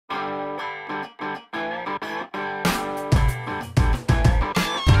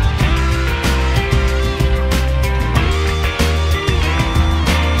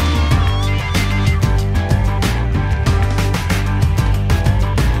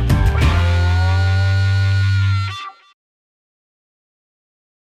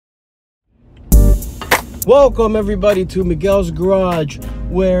Welcome everybody to Miguel's Garage,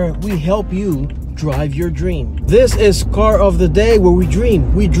 where we help you drive your dream. This is car of the day where we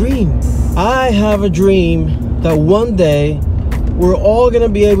dream. I have a dream that one day we're all gonna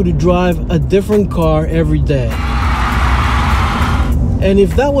be able to drive a different car every day. And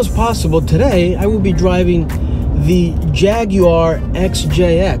if that was possible today, I would be driving the Jaguar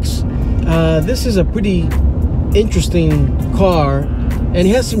XJS. This is a pretty interesting car, and it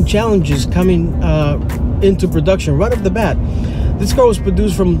has some challenges coming into production right off the bat. This car was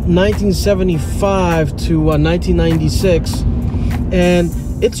produced from 1975 to 1996, and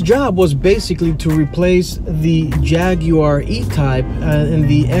its job was basically to replace the Jaguar E-Type and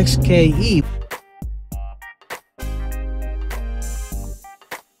the XKE.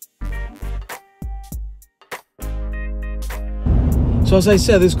 So as I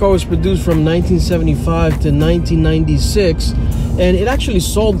said, this car was produced from 1975 to 1996, and it actually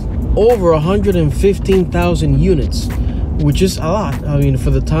sold over 115,000 units, which is a lot. I mean, for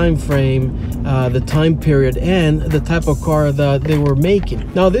the time frame, the time period, and the type of car that they were making.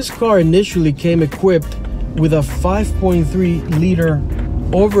 Now, this car initially came equipped with a 5.3 liter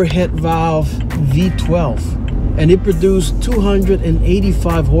overhead valve V12, and it produced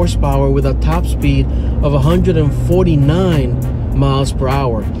 285 horsepower with a top speed of 149 miles per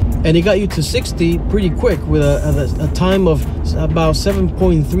hour, and it got you to 60 pretty quick with a time of about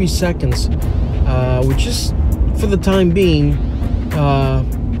 7.3 seconds, which is, for the time being,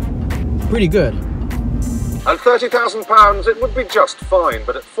 pretty good. At £30,000 it would be just fine,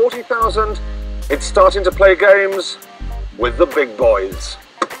 but at 40,000 it's starting to play games with the big boys.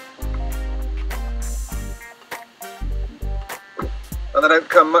 And they don't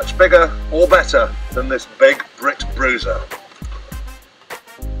come much bigger or better than this big Brit Bruiser.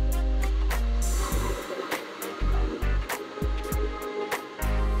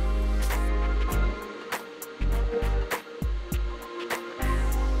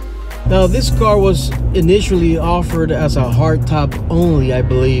 Now, this car was initially offered as a hardtop only, I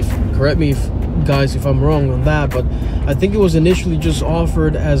believe. Correct me, guys, if I'm wrong on that, but I think it was initially just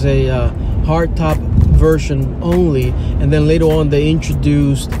offered as a hardtop version only, and then later on they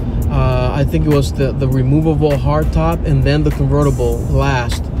introduced, I think it was the removable hardtop and then the convertible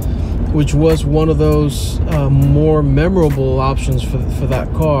last, which was one of those more memorable options for that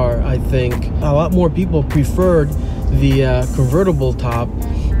car. I think a lot more people preferred the convertible top.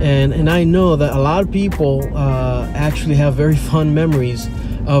 And I know that a lot of people actually have very fond memories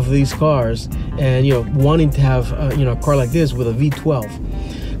of these cars, and wanting to have a car like this with a V12.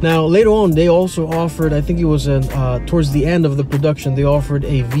 Now later on they also offered, I think it was towards the end of the production, they offered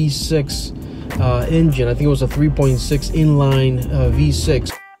a V6 engine. I think it was a 3.6 inline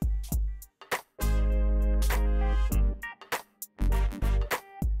V6.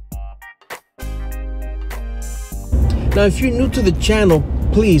 Now, if you're new to the channel,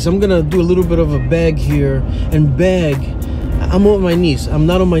 please, I'm gonna do a little bit of a beg here, and beg. I'm on my knees. I'm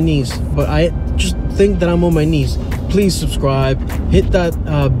not on my knees, but I just think that I'm on my knees. Please subscribe, hit that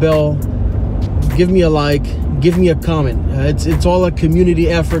bell, give me a like, give me a comment. It's all a community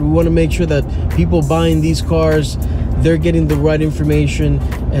effort. We want to make sure that people buying these cars, they're getting the right information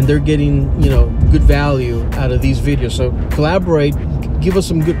and they're getting good value out of these videos. So collaborate, give us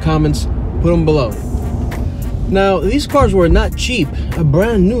some good comments, put them below. Now, these cars were not cheap.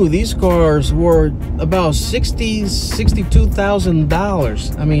 Brand new, these cars were about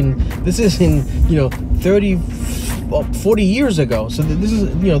 $62,000. I mean, this is in 40 years ago. So this is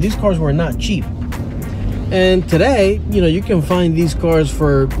these cars were not cheap. And today, you can find these cars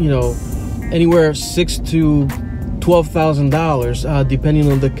for anywhere $6,000 to $12,000, depending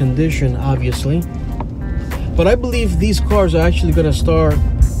on the condition, obviously. But I believe these cars are actually going to start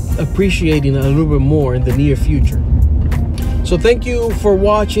appreciating a little bit more in the near future. So thank you for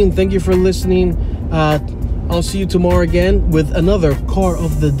watching, thank you for listening. I'll see you tomorrow again with another car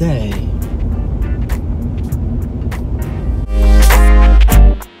of the day.